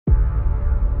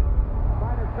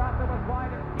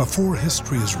Before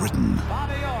history is written,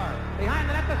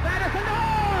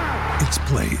 it's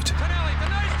played.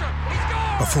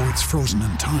 Before it's frozen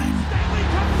in time,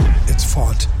 it's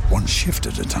fought one shift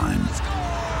at a time.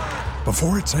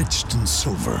 Before it's etched in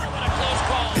silver,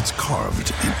 it's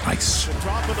carved in ice.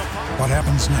 What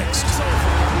happens next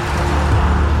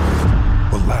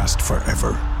will last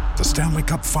forever. The Stanley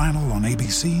Cup Final on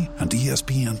ABC and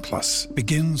ESPN Plus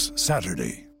begins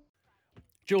Saturday.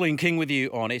 Julian King with you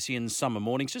on SEN's Summer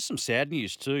Mornings. Just some sad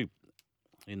news too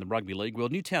in the rugby league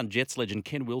world. Newtown Jets legend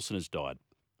Ken Wilson has died.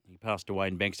 He passed away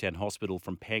in Bankstown Hospital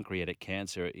from pancreatic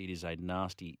cancer. It is a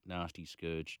nasty, nasty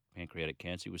scourge, pancreatic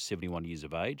cancer. He was 71 years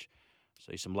of age.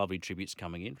 See some lovely tributes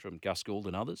coming in from Gus Gould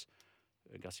and others.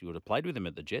 Gussie would have played with him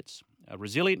at the Jets.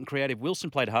 Resilient and creative, Wilson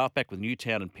played halfback with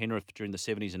Newtown and Penrith during the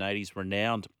 70s and 80s,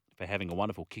 renowned for having a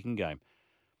wonderful kicking game.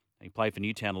 He played for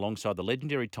Newtown alongside the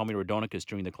legendary Tommy Raudonikis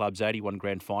during the club's 81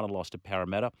 grand final loss to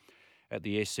Parramatta at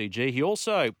the SCG. He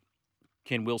also,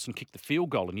 Ken Wilson, kicked the field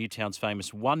goal in Newtown's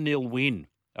famous 1-0 win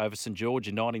over St George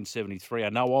in 1973. I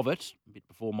know of it, a bit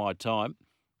before my time.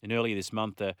 And earlier this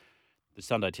month, the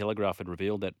Sunday Telegraph had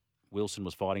revealed that Wilson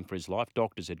was fighting for his life.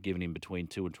 Doctors had given him between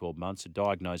 2 and 12 months,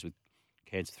 diagnosed with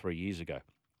cancer 3 years ago.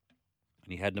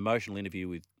 And he had an emotional interview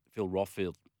with Phil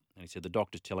Rothfield, and he said, the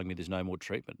doctor's telling me there's no more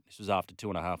treatment. This was after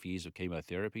 2.5 years of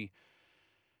chemotherapy.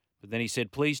 But then he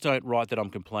said, please don't write that I'm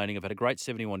complaining. I've had a great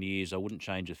 71 years. I wouldn't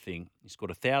change a thing. He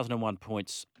scored 1,001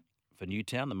 points for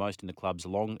Newtown, the most in the club's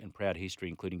long and proud history,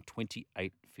 including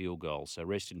 28 field goals. So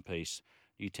rest in peace,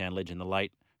 Newtown legend, the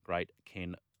late, great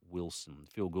Ken Wilson.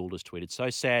 Phil Gould has tweeted, so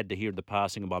sad to hear the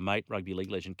passing of my mate, rugby league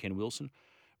legend Ken Wilson.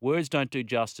 Words don't do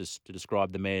justice to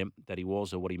describe the man that he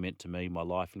was or what he meant to me, my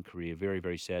life and career. Very,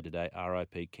 very sad today.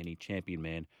 R.I.P. Kenny, champion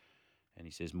man. And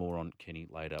he says more on Kenny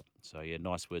later. So, yeah,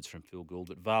 nice words from Phil Gould.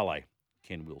 But Vale,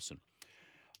 Ken Wilson.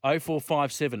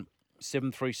 0457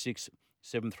 736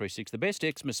 736. The best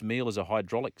Xmas meal is a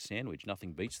hydraulic sandwich.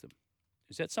 Nothing beats them.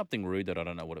 Is that something rude that I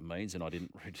don't know what it means and I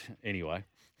didn't read? Anyway,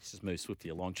 let's just move swiftly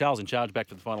along. Charles in charge, back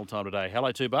for the final time today.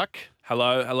 Hello, Two-Buck.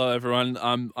 Hello, everyone.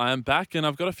 I am back, and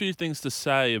I've got a few things to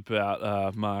say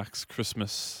about Mark's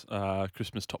Christmas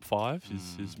top five,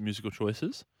 his musical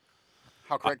choices.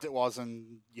 How correct it was,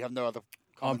 and you have no other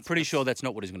I'm pretty sure that's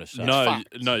not what he's going to say.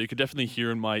 No, you could definitely hear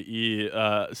in my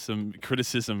ear some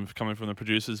criticism coming from the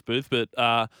producer's booth,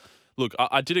 but... Look,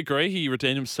 I did agree he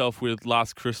redeemed himself with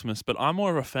Last Christmas, but I'm more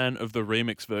of a fan of the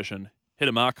remix version. Hit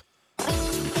it, Mark.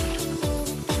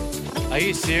 Are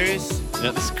you serious?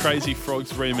 Yeah, this Crazy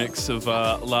Frogs remix of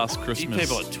Last Christmas. You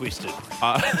people are twisted.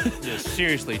 You're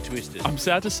seriously twisted. I'm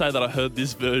sad to say that I heard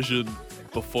this version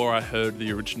before I heard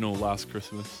the original Last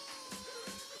Christmas.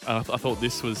 I thought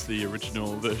this was the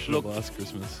original version of Last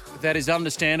Christmas. That is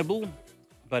understandable.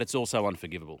 But it's also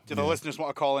unforgivable. Do the listeners want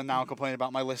to call in now and complain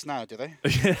about my list now, do they?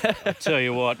 I tell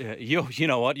you what, you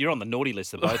know what? You're on the naughty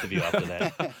list, the both of you, after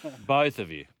that. Both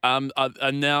of you. And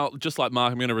now, just like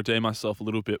Mark, I'm going to redeem myself a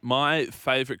little bit. My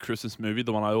favourite Christmas movie,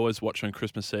 the one I always watch on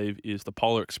Christmas Eve, is The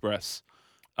Polar Express.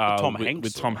 Tom Hanks?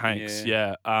 With Tom Hanks,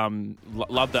 yeah.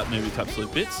 Love that movie to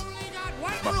absolute bits.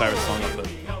 My favourite song of it.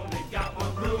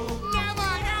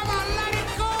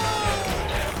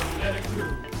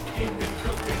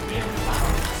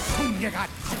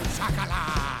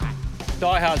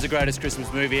 Die Hard's the greatest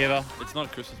Christmas movie ever. It's not a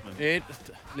Christmas movie.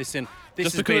 Listen,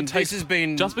 just because it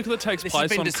takes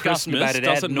place on Christmas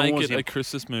doesn't make it a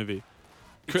Christmas movie.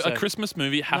 A Christmas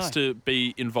movie has to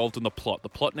be involved in the plot. The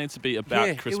plot needs to be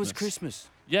about Christmas. It was Christmas.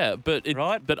 Yeah, but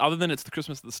but other than it's the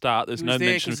Christmas at the start, there's no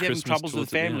mention of Christmas. He's having troubles with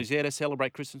family. He's there to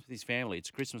celebrate Christmas with his family. It's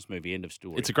a Christmas movie. End of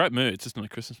story. It's a great movie. It's just not a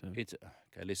Christmas movie.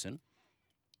 Okay, listen.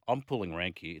 I'm pulling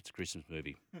rank here. It's a Christmas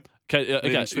movie. Okay,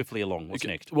 moving swiftly along. What's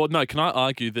next? Well, no. Can I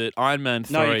argue that Iron Man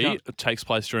 3 takes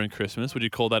place during Christmas? Would you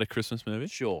call that a Christmas movie?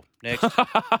 Sure. Next.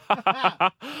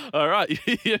 All right.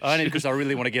 Only because I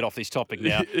really want to get off this topic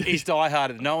now. Is Die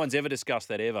Hard. No one's ever discussed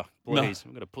that ever. Please,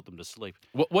 I'm going to put them to sleep.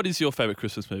 What is your favourite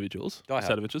Christmas movie, Jules? Die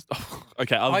Hard.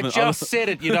 Okay. I just said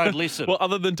it. You don't listen. Well,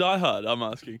 other than Die Hard, I'm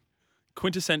asking.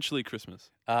 Quintessentially Christmas.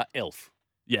 Elf.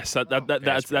 Yes,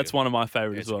 that's one of my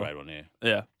favourites as well. That's a great one, yeah.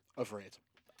 Yeah. Overrated.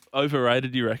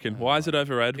 Overrated, you reckon? Why is it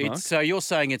overrated, Mark? So you're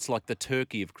saying it's like the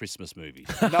turkey of Christmas movies?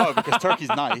 No, because turkey's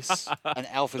nice and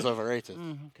Elf is overrated.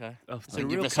 Okay. There's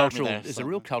a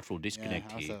real cultural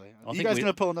disconnect here. Are you guys going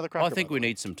to pull another cracker? I think we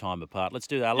need some time apart. Let's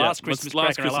do that. Last Christmas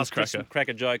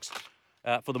cracker jokes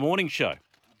for the morning show.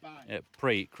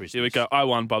 Pre-Christmas. Here we go. I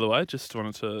won, by the way. Just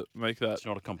wanted to make that. It's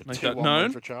not a competition.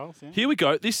 known. For Charles, yeah. Here we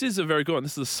go. This is a very good one.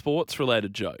 This is a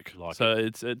sports-related joke.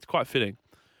 It's quite fitting.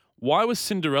 Why was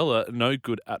Cinderella no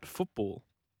good at football?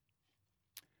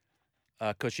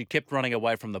 Because she kept running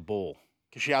away from the ball.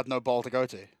 because she had no ball to go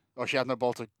to, or she had no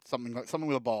ball to something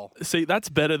with a ball. See, that's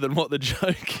better than what the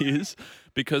joke is,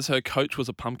 because her coach was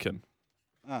a pumpkin.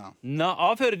 Oh, No,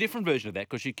 I've heard a different version of that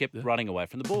because she kept running away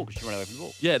from the ball because she ran away from the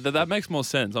ball. Yeah, that makes more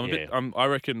sense. Yeah. I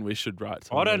reckon we should write.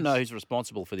 I don't know who's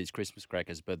responsible for these Christmas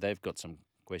crackers, but they've got some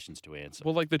questions to answer.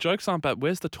 Well, like the jokes aren't bad.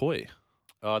 Where's the toy?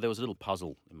 There was a little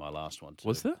puzzle in my last one too.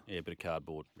 Was there? Yeah, a bit of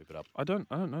cardboard. Rip it up. I don't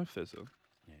know if there's a.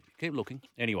 Yeah, keep looking.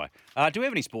 Anyway, do we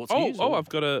have any sports Oh, news? I've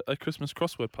got a Christmas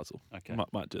crossword puzzle. Okay.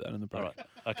 Might do that in the break. All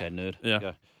right. Okay, nerd. Yeah.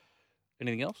 Go.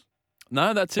 Anything else?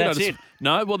 No, that's it. That's it.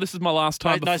 No, well, this is my last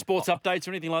time. No sports updates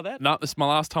or anything like that? No, this is my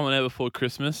last time on air before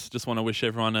Christmas. Just want to wish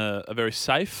everyone a very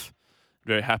safe,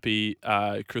 very happy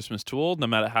Christmas to all, no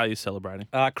matter how you're celebrating.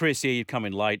 Chris, yeah, you've come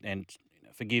in late, and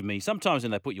forgive me. Sometimes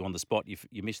when they put you on the spot,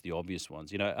 you miss the obvious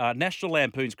ones. National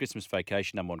Lampoon's Christmas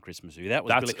Vacation, number one Christmas movie. That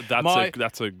was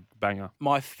That's a banger.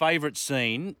 my favourite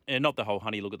scene, and not the whole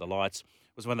honey look at the lights,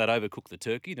 was when they'd overcook the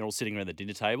turkey. They're all sitting around the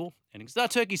dinner table, and he goes,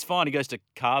 turkey's fine. He goes to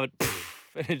carve it,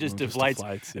 and it just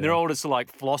deflates. And they're all just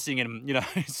like flossing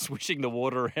and, swishing the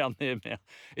water around their mouth.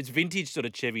 It's vintage sort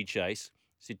of Chevy Chase,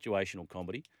 situational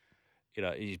comedy.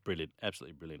 He's brilliant,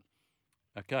 absolutely brilliant.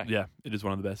 Okay. Yeah, it is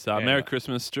one of the best. Yeah. Merry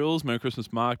Christmas, Jules. Merry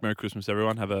Christmas, Mark. Merry Christmas,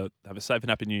 everyone. Have a safe and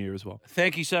happy New Year as well.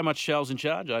 Thank you so much, Charles in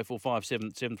charge.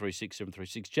 0457 736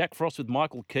 736. Jack Frost with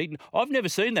Michael Keaton. I've never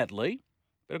seen that, Lee,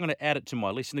 but I'm going to add it to my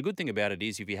list. And the good thing about it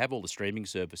is if you have all the streaming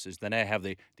services, they now have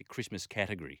the Christmas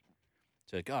category.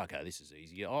 So, okay, this is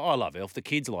easy. I love Elf. The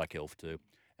kids like Elf too.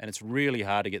 And it's really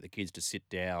hard to get the kids to sit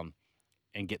down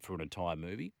and get through an entire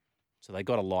movie. So they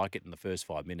got to like it in the first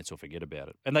 5 minutes or forget about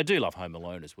it. And they do love Home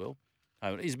Alone as well.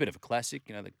 He's a bit of a classic,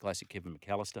 the classic Kevin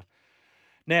McAllister.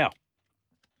 Now,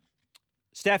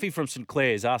 Staffy from St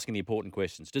Clair's asking the important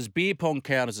questions. Does beer pong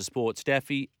count as a sport?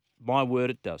 Staffy, my word,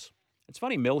 it does. It's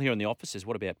funny, Mel here in the office says,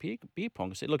 what about beer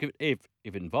pong? I said, look, if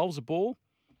it involves a ball,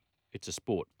 it's a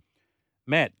sport.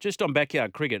 Matt, just on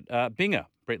backyard cricket, Binger,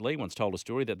 Brett Lee once told a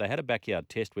story that they had a backyard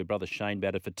test where brother Shane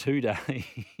batted for 2 days.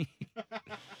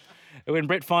 When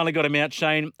Brett finally got him out,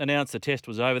 Shane announced the test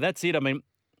was over. That's it. I mean,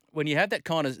 when you have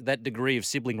that degree of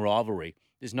sibling rivalry,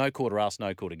 there's no quarter asked,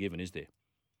 no quarter given, is there?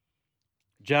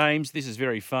 James, this is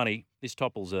very funny. This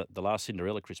topples the last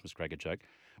Cinderella Christmas cracker joke.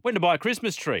 Went to buy a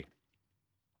Christmas tree.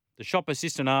 The shop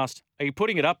assistant asked, are you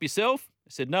putting it up yourself? I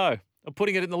said, no, I'm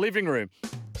putting it in the living room.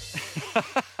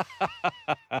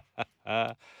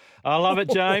 I love it,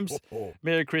 James.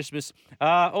 Merry Christmas.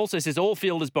 Also says all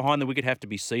fielders behind the wicket have to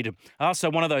be seated. So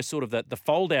one of those sort of the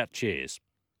fold-out chairs,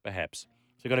 perhaps.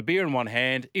 So you've got a beer in one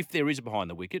hand, if there is a behind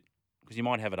the wicket, because you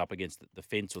might have it up against the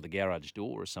fence or the garage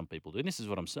door, as some people do. And this is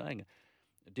what I'm saying.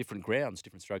 Different grounds,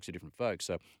 different strokes for different folks.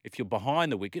 So if you're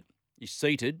behind the wicket, you're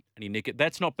seated and you nick it.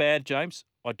 That's not bad, James.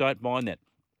 I don't mind that.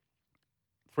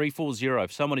 340.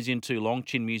 If someone is in too long,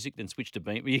 chin music, then switch to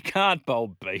beam. You can't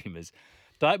bowl beamers.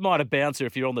 Don't mind a bouncer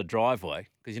if you're on the driveway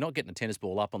because you're not getting a tennis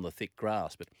ball up on the thick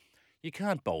grass, but you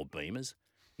can't bowl beamers.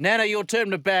 Nana, your turn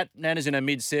to bat. Nana's in her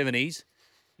mid-70s.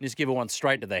 Just give her one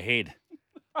straight to the head.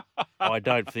 I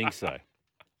don't think so.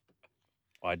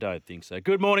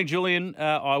 Good morning, Julian.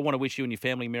 I want to wish you and your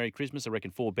family Merry Christmas. I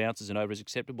reckon 4 bounces and over is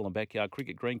acceptable in backyard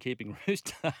cricket, greenkeeping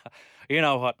rooster. You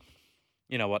know what?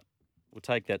 We'll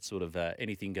take that sort of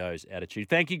anything goes attitude.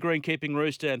 Thank you, Greenkeeping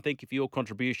Rooster, and thank you for your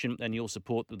contribution and your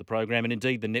support of the program and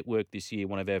indeed the network this year,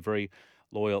 one of our very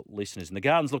loyal listeners. And the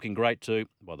garden's looking great too,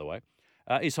 by the way.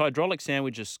 Is hydraulic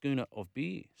sandwich a schooner of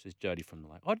beer, says Jody from the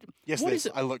lake. Yes, it is.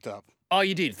 I looked it up. Oh,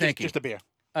 you did? Thank you. Just a beer.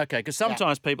 Okay, because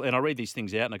sometimes people, and I read these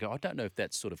things out and I go, I don't know if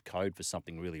that's sort of code for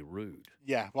something really rude.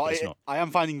 Yeah, well, I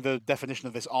am finding the definition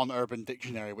of this on Urban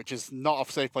Dictionary, which is not a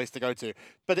safe place to go to,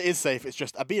 but it is safe. It's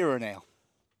just a beer or an ale.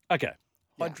 Okay.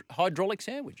 Yeah. Hydraulic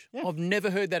sandwich. Yeah. I've never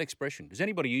heard that expression. Does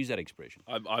anybody use that expression?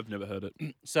 I've never heard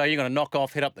it. So you're going to knock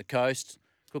off, head up the coast,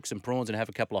 cook some prawns and have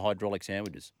a couple of hydraulic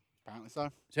sandwiches? Apparently so.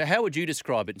 So how would you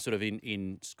describe it sort of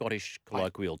in Scottish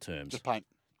colloquial terms? Just pint.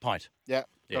 Pint. Yeah,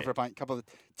 go for a pint. Couple of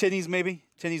tinnies maybe.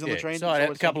 Tinnies on the train. So I'd have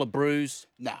a couple of brews.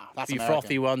 Nah, that's a few American.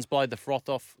 frothy ones, blowed the froth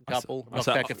off a couple, knock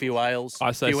back a few ales,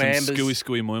 I say few some ambers.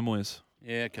 scooey moi mois.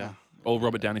 Yeah, okay. All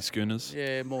Robert Downey schooners.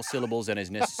 Yeah, more syllables than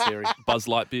is necessary. Buzz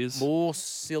Light beers. More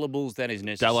syllables than is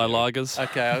necessary. Dalai Lagers.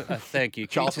 Okay, thank you.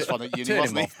 Charles was fun at uni, turn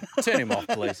wasn't him he? off. Turn him off,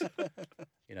 please.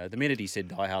 The minute he said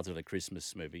Die Hard's not a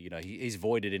Christmas movie, he's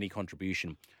voided any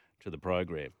contribution to the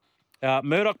program.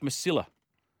 Murdoch Masilla,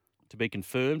 to be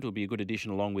confirmed, will be a good addition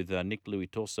along with Nick Louis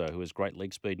Torso, who has great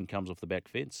leg speed and comes off the back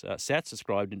fence. Sats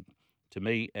described to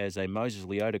me as a Moses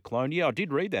Leota clone. Yeah, I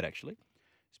did read that actually.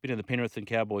 He's been in the Penrith and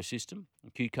Cowboy system.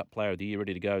 Q Cup Player of the Year,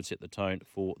 ready to go and set the tone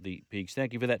for the Pigs.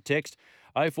 Thank you for that text.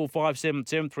 0457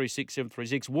 736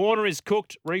 736. Warner is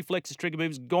cooked. Reflexes, trigger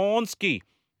moves. Gonski,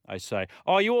 I say.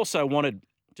 Oh, you also wanted,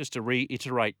 just to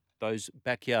reiterate those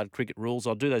backyard cricket rules.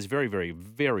 I'll do those very, very,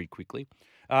 very quickly.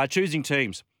 Choosing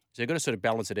teams. So you've got to sort of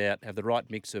balance it out, have the right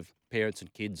mix of parents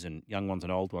and kids and young ones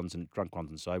and old ones and drunk ones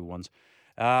and sober ones.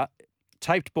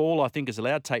 Taped ball, I think, is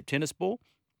allowed. Taped tennis ball.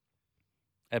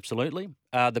 Absolutely.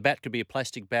 The bat could be a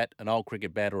plastic bat, an old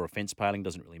cricket bat, or a fence paling.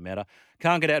 Doesn't really matter.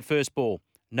 Can't get out first ball.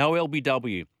 No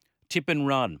LBW. Tip and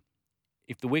run.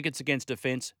 If the wicket's against a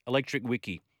fence, electric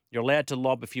wicky. You're allowed to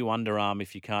lob a few underarm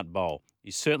if you can't bowl.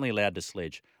 You're certainly allowed to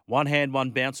sledge. One hand,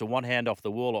 one bounce, or one hand off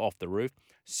the wall or off the roof.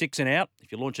 6 and out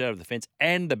if you launch it over the fence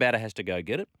and the batter has to go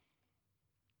get it.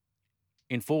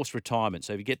 Enforced retirement.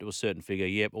 So if you get to a certain figure,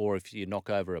 yep, or if you knock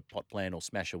over a pot plant or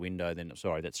smash a window, then,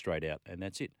 sorry, that's straight out. And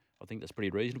that's it. I think that's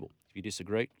pretty reasonable. If you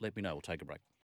disagree, let me know. We'll take a break.